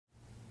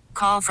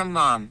Call from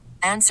mom.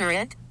 Answer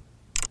it.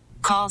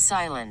 Call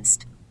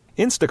silenced.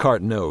 Instacart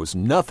knows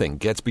nothing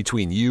gets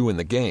between you and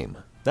the game.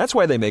 That's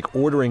why they make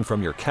ordering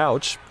from your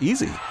couch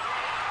easy.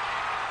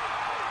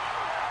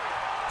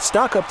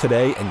 Stock up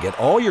today and get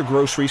all your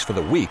groceries for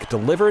the week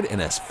delivered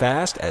in as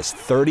fast as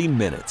 30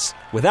 minutes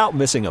without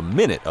missing a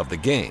minute of the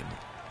game.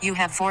 You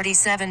have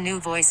 47 new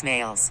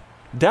voicemails.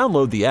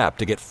 Download the app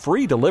to get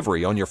free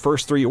delivery on your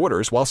first 3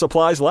 orders while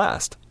supplies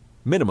last.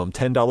 Minimum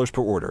 $10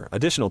 per order.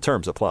 Additional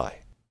terms apply.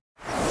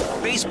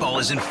 Baseball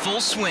is in full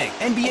swing.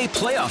 NBA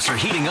playoffs are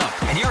heating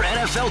up, and your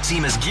NFL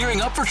team is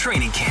gearing up for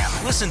training camp.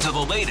 Listen to the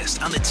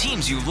latest on the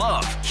teams you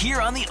love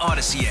here on the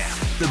Odyssey app.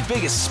 The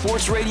biggest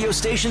sports radio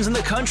stations in the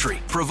country,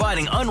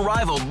 providing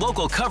unrivaled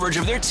local coverage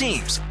of their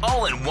teams,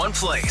 all in one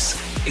place.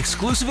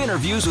 Exclusive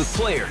interviews with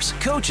players,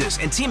 coaches,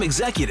 and team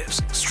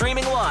executives,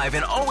 streaming live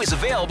and always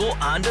available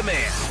on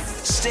demand.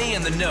 Stay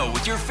in the know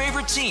with your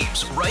favorite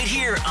teams right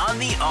here on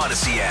the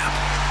Odyssey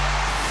app.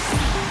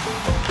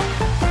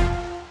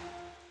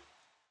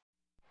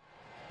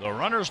 The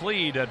runners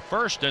lead at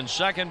first and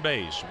second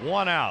base.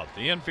 1 out.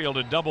 The infield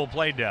at double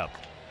play depth.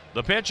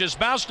 The pitch is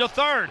bounced to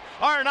third.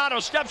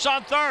 Arenado steps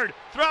on third.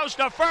 Throws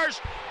to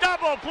first.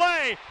 Double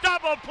play.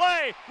 Double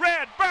play.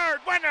 Red Bird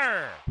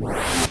winner.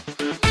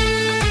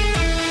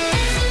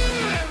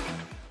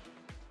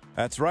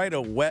 That's right.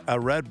 A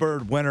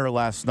Redbird winner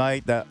last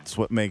night. That's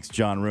what makes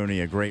John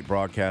Rooney a great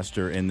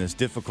broadcaster in this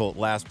difficult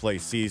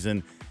last-place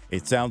season.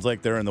 It sounds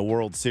like they're in the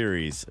World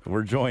Series.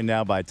 We're joined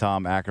now by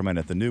Tom Ackerman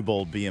at the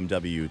Newbold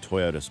BMW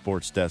Toyota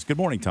Sports Desk. Good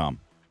morning, Tom.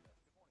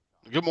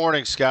 Good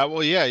morning, Scott.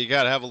 Well, yeah, you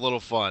got to have a little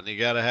fun. You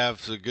got to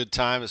have a good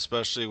time,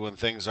 especially when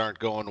things aren't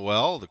going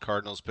well. The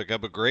Cardinals pick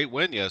up a great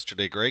win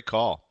yesterday. Great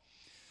call.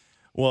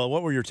 Well,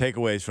 what were your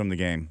takeaways from the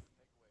game?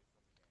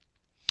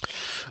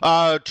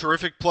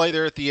 Terrific play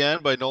there at the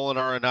end by Nolan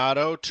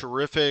Arenado.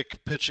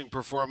 Terrific pitching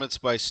performance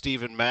by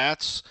Steven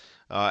Matz.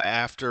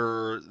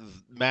 After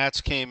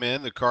Matz came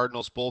in, the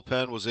Cardinals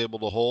bullpen was able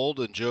to hold,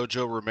 and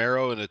JoJo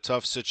Romero in a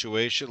tough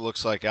situation.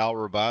 Looks like Al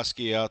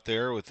Roboski out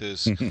there with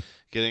his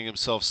getting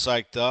himself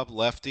psyched up,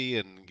 lefty,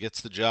 and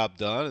gets the job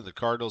done, and the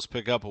Cardinals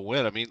pick up a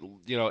win. I mean,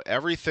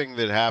 everything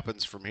that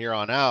happens from here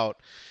on out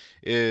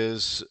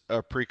is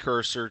a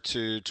precursor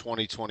to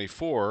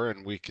 2024,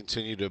 and we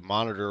continue to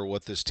monitor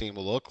what this team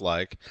will look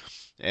like.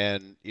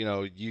 And,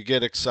 you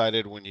get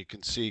excited when you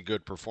can see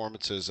good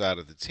performances out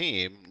of the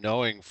team,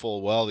 knowing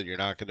full well that you're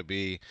not going to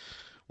be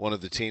one of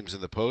the teams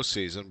in the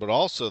postseason, but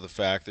also the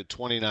fact that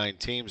 29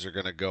 teams are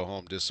going to go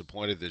home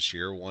disappointed this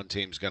year. One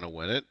team's going to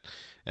win it,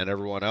 and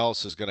everyone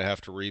else is going to have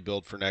to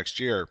rebuild for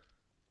next year.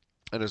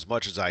 And as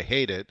much as I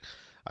hate it,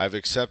 I've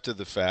accepted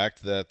the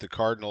fact that the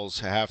Cardinals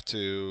have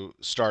to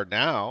start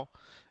now,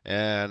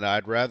 and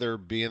I'd rather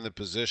be in the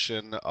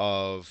position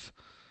of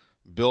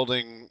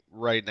building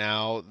right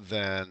now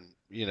than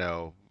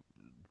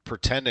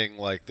pretending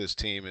like this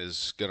team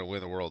is going to win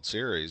the World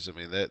Series. I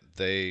mean, that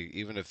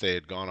even if they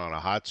had gone on a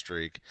hot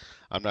streak,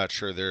 I'm not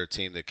sure they're a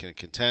team that can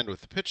contend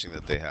with the pitching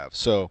that they have.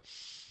 So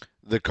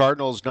the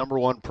Cardinals' number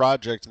one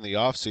project in the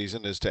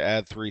offseason is to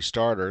add 3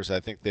 starters. I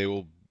think they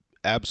will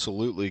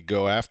absolutely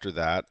go after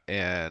that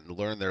and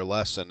learn their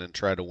lesson and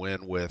try to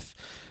win with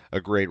a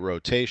great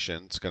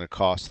rotation. It's going to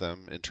cost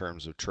them in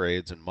terms of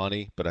trades and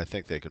money, but I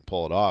think they can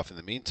pull it off. In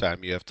the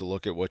meantime, you have to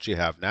look at what you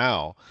have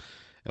now.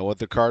 And what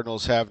the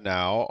Cardinals have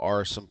now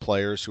are some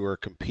players who are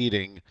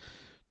competing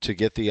to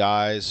get the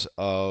eyes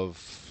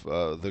of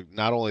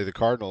not only the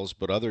Cardinals,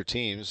 but other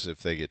teams if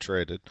they get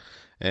traded,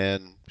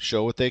 and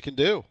show what they can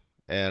do.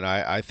 And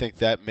I think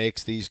that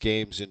makes these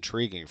games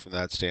intriguing from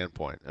that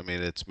standpoint. I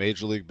mean, it's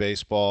Major League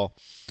Baseball.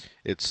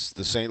 It's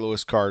the St.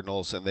 Louis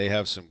Cardinals, and they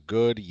have some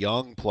good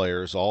young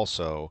players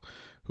also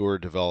who are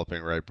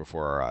developing right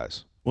before our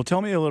eyes. Well,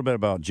 tell me a little bit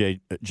about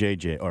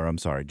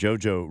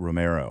JoJo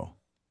Romero.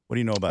 What do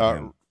you know about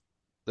him?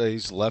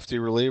 He's lefty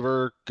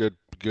reliever, good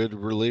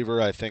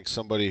reliever. I think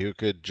somebody who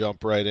could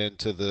jump right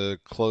into the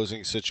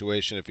closing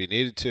situation if he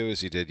needed to, as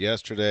he did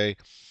yesterday.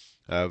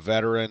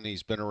 Veteran,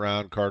 he's been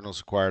around.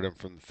 Cardinals acquired him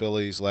from the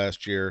Phillies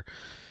last year.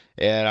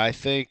 And I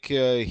think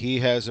he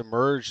has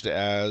emerged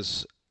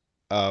as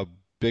a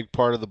big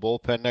part of the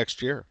bullpen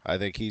next year. I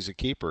think he's a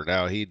keeper.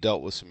 Now, he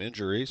dealt with some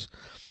injuries.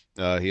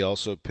 He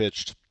also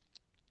pitched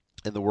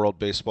in the World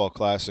Baseball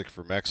Classic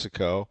for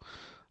Mexico.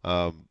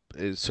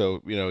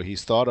 So,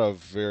 he's thought of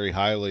very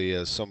highly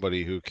as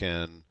somebody who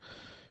can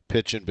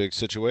pitch in big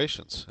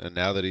situations. And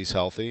now that he's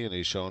healthy and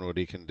he's shown what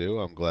he can do,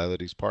 I'm glad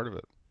that he's part of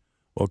it.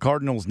 Well,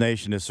 Cardinals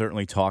Nation is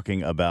certainly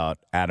talking about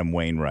Adam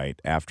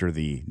Wainwright after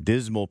the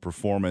dismal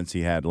performance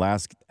he had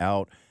last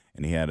out,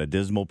 and he had a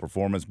dismal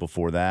performance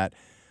before that.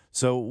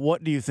 So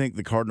what do you think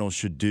the Cardinals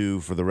should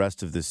do for the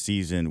rest of this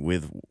season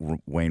with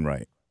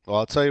Wainwright? Well,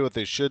 I'll tell you what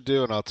they should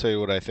do, and I'll tell you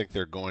what I think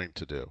they're going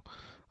to do.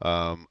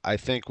 I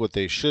think what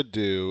they should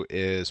do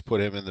is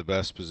put him in the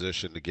best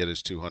position to get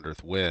his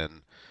 200th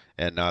win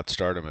and not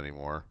start him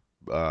anymore,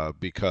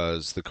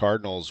 because the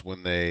Cardinals,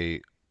 when they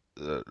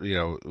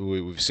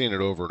we've seen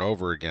it over and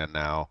over again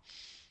now,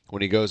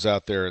 when he goes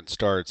out there and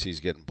starts, he's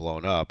getting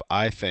blown up.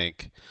 I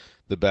think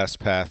the best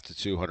path to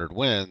 200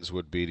 wins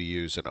would be to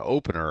use an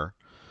opener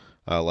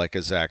like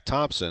a Zach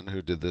Thompson,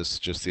 who did this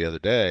just the other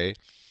day.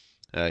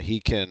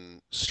 He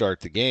can start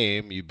the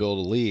game, you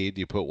build a lead,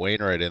 you put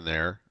Wainwright in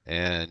there,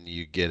 and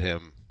you get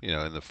him,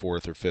 in the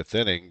fourth or fifth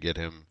inning, get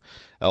him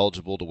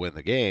eligible to win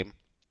the game,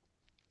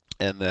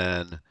 and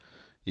then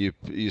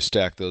you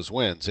stack those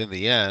wins. In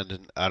the end,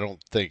 and I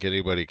don't think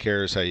anybody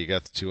cares how you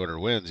got the 200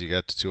 wins. You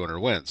got the 200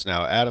 wins.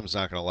 Now, Adam's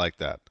not going to like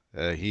that.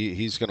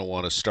 He's going to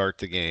want to start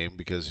the game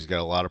because he's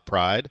got a lot of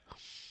pride,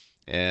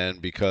 and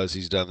because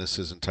he's done this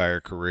his entire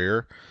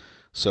career.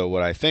 So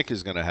what I think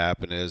is going to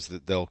happen is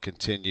that they'll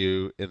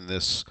continue in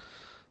this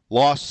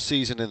lost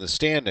season in the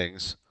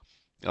standings,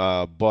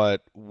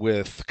 but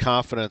with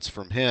confidence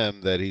from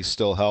him that he's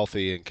still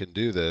healthy and can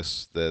do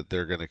this, that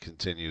they're going to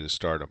continue to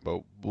start him.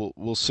 But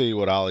we'll see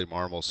what Ollie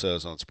Marmol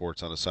says on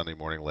Sports on a Sunday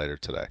Morning later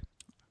today.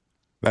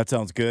 That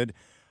sounds good.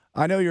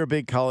 I know you're a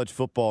big college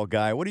football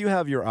guy. What do you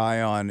have your eye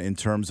on in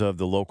terms of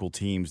the local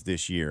teams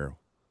this year?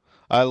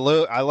 I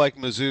like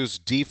Mizzou's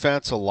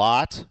defense a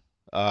lot.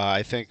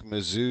 I think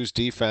Mizzou's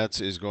defense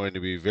is going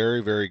to be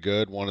very, very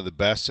good, one of the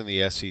best in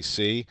the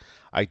SEC.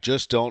 I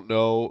just don't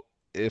know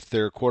if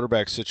their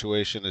quarterback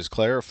situation is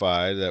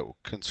clarified. That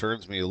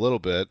concerns me a little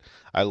bit.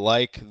 I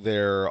like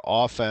their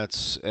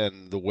offense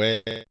and the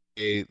way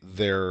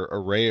their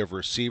array of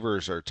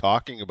receivers are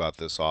talking about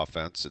this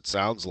offense. It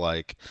sounds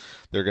like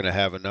they're going to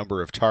have a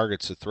number of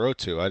targets to throw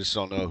to. I just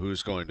don't know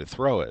who's going to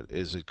throw it.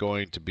 Is it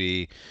going to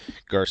be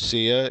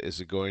Garcia?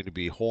 Is it going to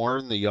be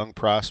Horn, the young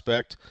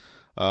prospect?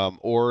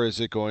 Or is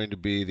it going to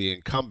be the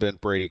incumbent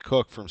Brady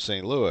Cook from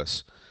St.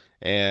 Louis?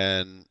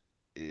 And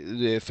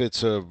if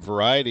it's a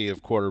variety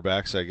of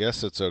quarterbacks, I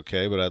guess it's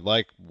okay, but I'd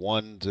like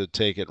one to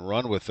take it and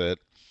run with it.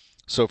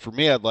 So for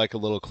me, I'd like a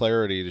little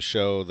clarity to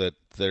show that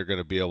they're going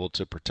to be able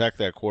to protect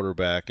that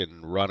quarterback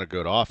and run a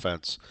good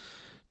offense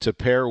to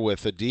pair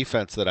with a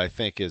defense that I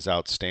think is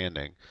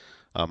outstanding.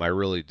 I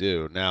really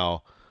do.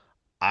 Now,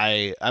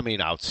 I mean,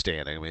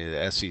 outstanding. I mean,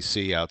 the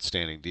SEC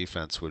outstanding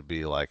defense would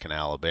be like an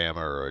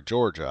Alabama or a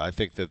Georgia. I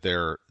think that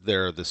they're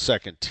the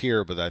second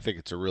tier, but I think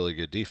it's a really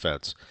good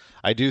defense.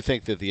 I do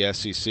think that the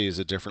SEC is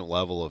a different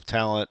level of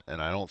talent,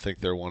 and I don't think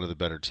they're one of the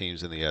better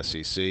teams in the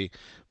SEC.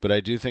 But I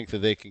do think that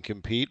they can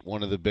compete.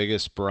 One of the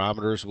biggest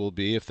barometers will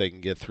be if they can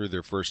get through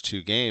their first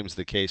two games,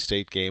 the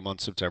K-State game on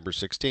September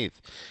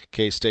 16th.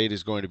 K-State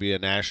is going to be a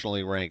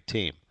nationally ranked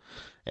team.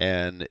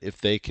 And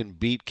if they can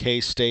beat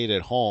K-State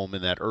at home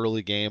in that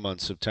early game on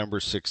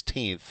September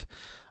 16th,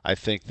 I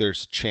think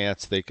there's a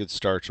chance they could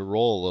start to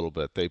roll a little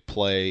bit. They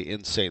play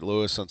in St.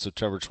 Louis on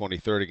September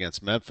 23rd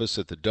against Memphis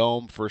at the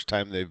Dome. First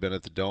time they've been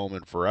at the Dome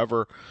in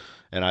forever.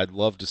 And I'd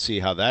love to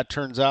see how that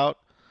turns out.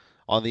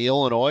 On the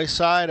Illinois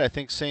side, I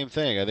think same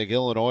thing. I think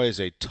Illinois is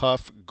a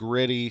tough,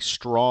 gritty,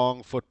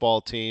 strong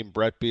football team.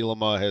 Brett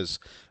Bielema has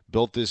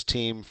built this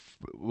team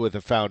with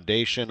a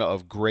foundation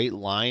of great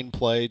line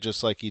play,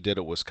 just like he did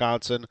at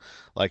Wisconsin,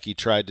 like he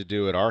tried to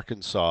do at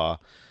Arkansas.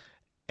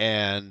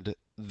 And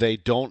they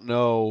don't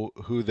know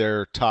who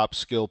their top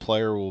skill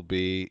player will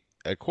be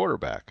at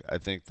quarterback. I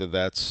think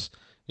that's,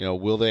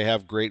 will they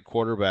have great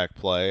quarterback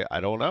play? I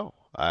don't know.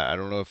 I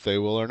don't know if they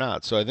will or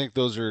not. So I think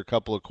those are a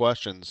couple of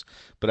questions.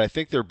 But I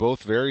think they're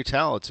both very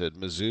talented,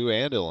 Mizzou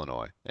and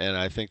Illinois. And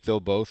I think they'll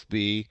both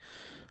be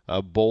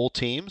bowl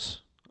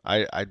teams.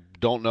 I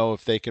don't know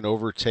if they can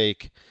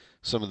overtake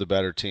some of the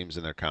better teams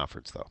in their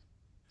conference, though.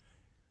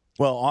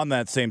 Well, on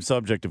that same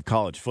subject of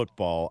college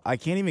football, I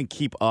can't even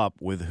keep up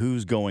with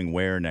who's going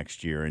where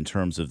next year in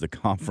terms of the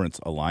conference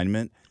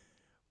alignment.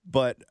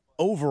 But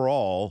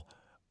overall,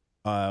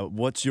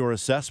 what's your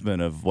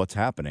assessment of what's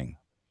happening?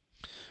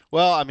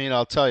 Well, I mean,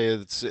 I'll tell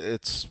you,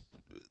 it's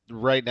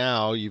right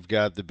now you've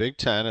got the Big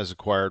Ten has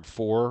acquired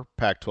 4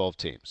 Pac-12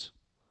 teams.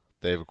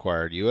 They've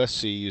acquired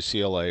USC,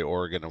 UCLA,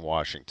 Oregon, and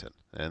Washington.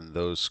 And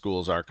those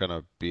schools aren't going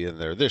to be in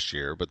there this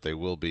year, but they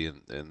will be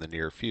in the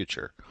near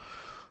future.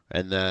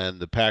 And then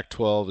the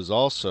Pac-12 is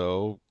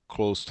also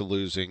close to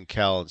losing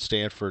Cal and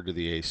Stanford to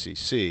the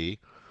ACC.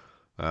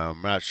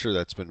 I'm not sure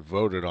that's been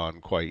voted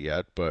on quite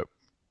yet, but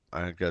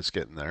I guess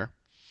getting there.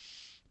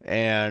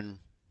 And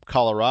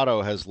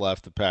Colorado has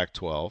left the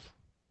Pac-12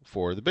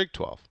 for the Big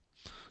 12.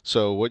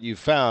 So what you've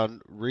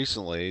found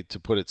recently, to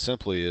put it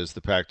simply, is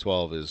the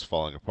Pac-12 is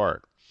falling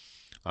apart.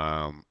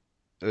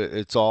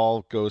 It's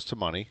all goes to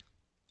money,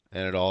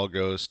 and it all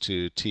goes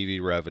to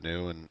TV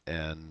revenue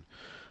and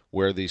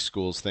where these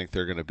schools think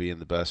they're going to be in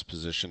the best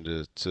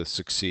position to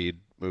succeed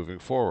moving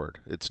forward.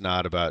 It's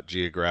not about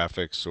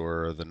geographics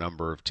or the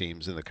number of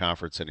teams in the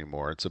conference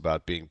anymore. It's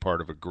about being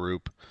part of a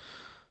group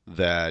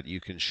that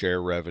you can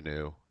share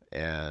revenue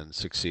and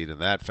succeed in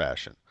that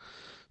fashion.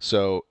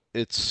 So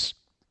it's,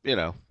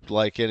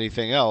 like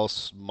anything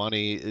else,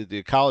 money,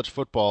 the college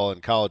football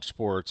and college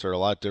sports are a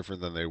lot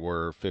different than they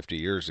were 50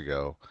 years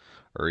ago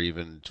or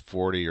even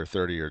 40 or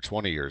 30 or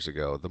 20 years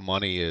ago. The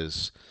money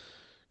is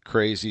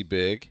crazy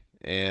big,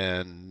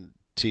 and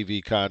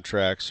TV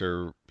contracts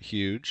are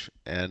huge,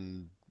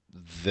 and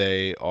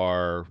they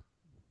are,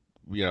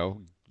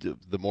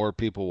 the more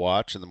people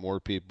watch and the more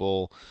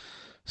people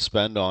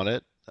spend on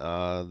it,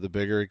 the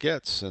bigger it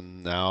gets.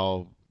 And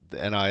now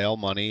the NIL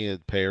money,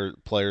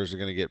 players are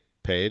going to get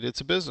paid.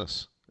 It's a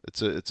business.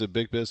 It's a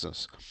big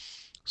business.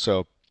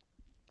 So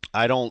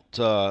I don't,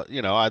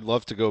 I'd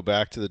love to go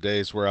back to the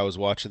days where I was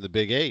watching the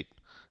Big Eight,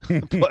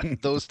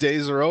 but those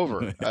days are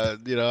over.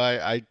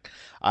 I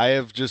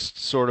have just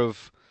sort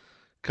of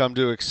come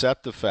to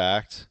accept the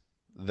fact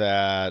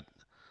that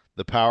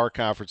the power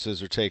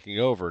conferences are taking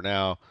over.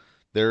 Now,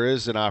 there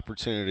is an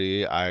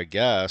opportunity, I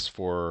guess,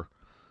 for,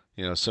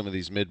 some of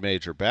these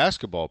mid-major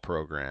basketball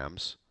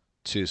programs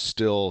to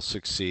still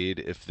succeed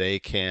if they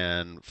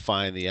can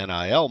find the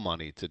NIL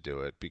money to do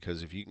it.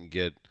 Because if you can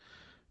get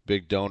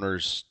big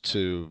donors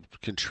to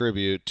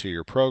contribute to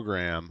your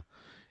program,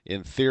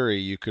 in theory,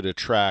 you could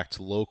attract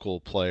local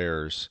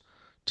players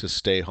to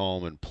stay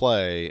home and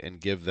play and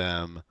give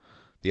them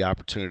the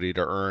opportunity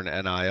to earn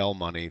NIL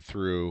money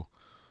through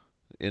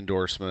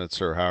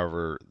endorsements or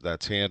however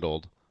that's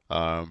handled.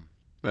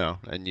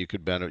 And you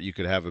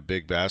could have a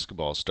big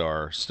basketball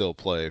star still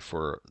play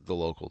for the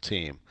local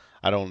team.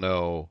 I don't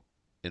know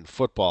in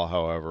football,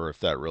 however, if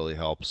that really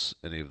helps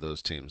any of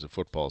those teams.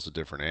 Football is a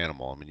different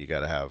animal. I mean, you got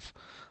to have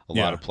a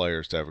lot of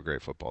players to have a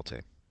great football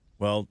team.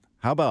 Well,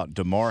 how about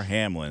Damar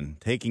Hamlin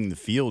taking the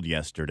field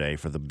yesterday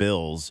for the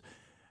Bills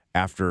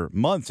after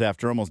months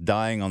after almost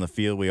dying on the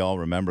field? We all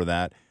remember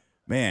that.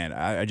 Man,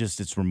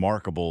 it's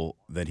remarkable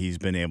that he's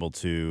been able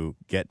to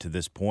get to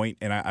this point.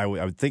 And I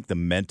would think the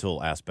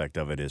mental aspect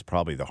of it is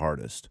probably the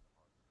hardest.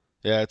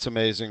 Yeah, it's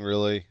amazing,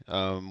 really.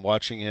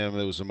 Watching him,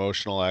 it was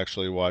emotional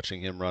actually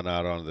watching him run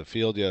out onto the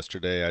field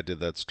yesterday. I did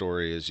that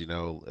story, as you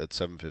know, at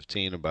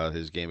 7:15 about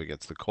his game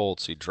against the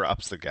Colts. He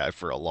drops the guy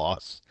for a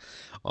loss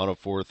on a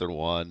 4th and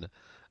 1.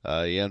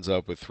 He ends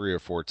up with 3 or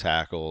 4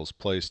 tackles,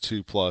 plays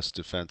 2+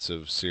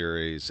 defensive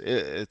series.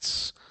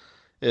 It's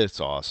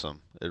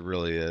awesome. It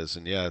really is.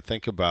 And yeah,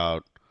 think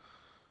about,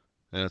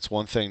 and it's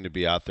one thing to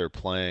be out there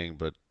playing,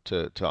 but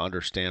to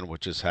understand what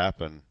just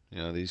happened.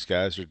 These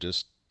guys are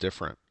just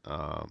different.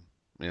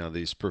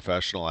 These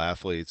professional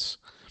athletes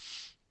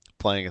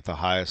playing at the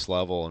highest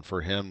level, and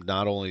for him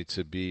not only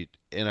to be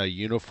in a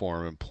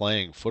uniform and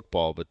playing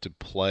football, but to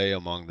play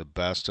among the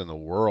best in the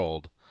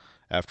world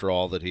after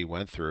all that he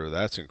went through,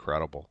 that's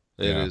incredible.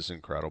 It is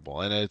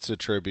incredible. And it's a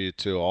tribute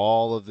to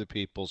all of the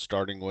people,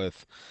 starting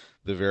with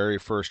the very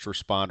first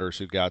responders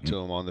who got to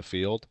him on the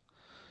field,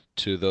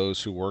 to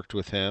those who worked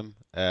with him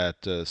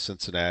at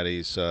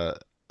Cincinnati's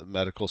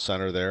medical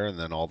center there, and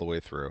then all the way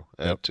through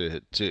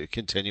to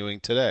continuing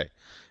today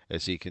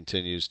as he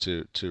continues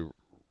to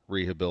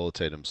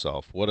rehabilitate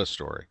himself. What a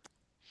story.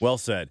 Well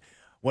said.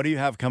 What do you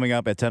have coming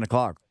up at 10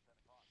 o'clock?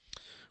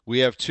 We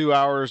have 2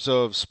 hours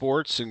of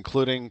sports,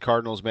 including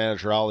Cardinals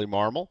manager Ollie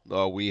Marmol.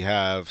 We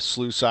have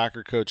SLU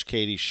soccer coach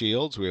Katie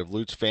Shields. We have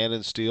Lutz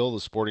Vandensteel, the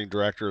sporting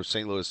director of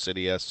St. Louis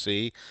City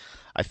SC.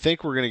 I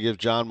think we're going to give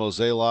John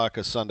Mozeliak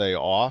a Sunday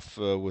off,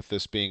 with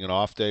this being an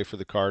off day for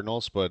the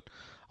Cardinals, but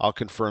I'll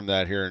confirm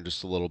that here in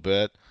just a little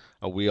bit.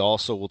 We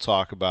also will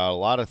talk about a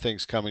lot of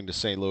things coming to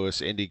St.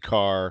 Louis,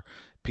 IndyCar,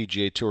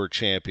 PGA Tour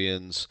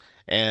champions,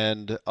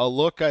 and a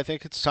look, I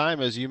think it's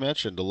time, as you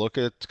mentioned, to look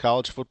at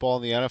college football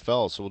and the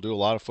NFL. So we'll do a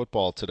lot of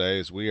football today,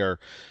 as we are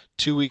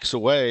 2 weeks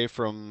away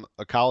from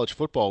a college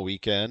football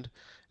weekend,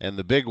 and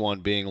the big one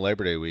being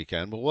Labor Day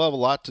weekend. But we'll have a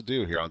lot to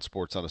do here on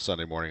Sports on a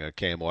Sunday Morning on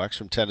KMOX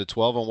from 10 to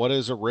 12 on what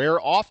is a rare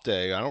off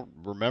day. I don't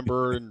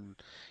remember in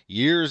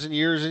years and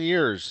years and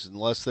years,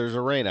 unless there's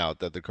a rain out,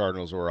 that the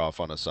Cardinals were off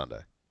on a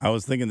Sunday. I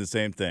was thinking the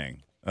same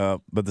thing.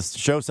 But the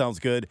show sounds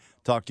good.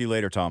 Talk to you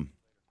later, Tom.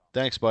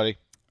 Thanks, buddy.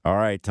 All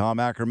right, Tom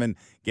Ackerman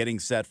getting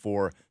set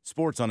for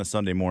Sports on a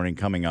Sunday Morning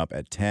coming up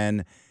at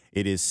 10.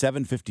 It is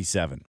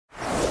 7:57.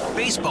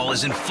 Baseball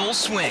is in full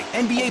swing.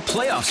 NBA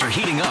playoffs are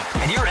heating up,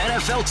 and your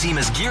NFL team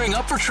is gearing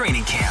up for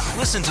training camp.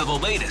 Listen to the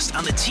latest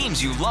on the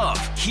teams you love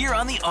here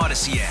on the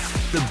Odyssey app.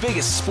 The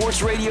biggest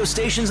sports radio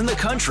stations in the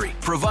country,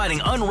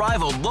 providing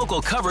unrivaled local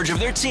coverage of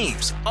their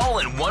teams, all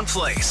in one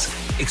place.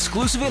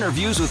 Exclusive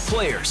interviews with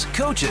players,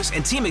 coaches,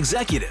 and team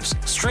executives,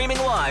 streaming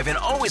live and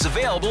always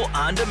available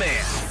on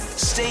demand.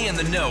 Stay in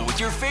the know with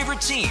your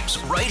favorite teams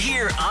right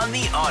here on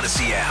the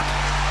Odyssey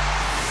app.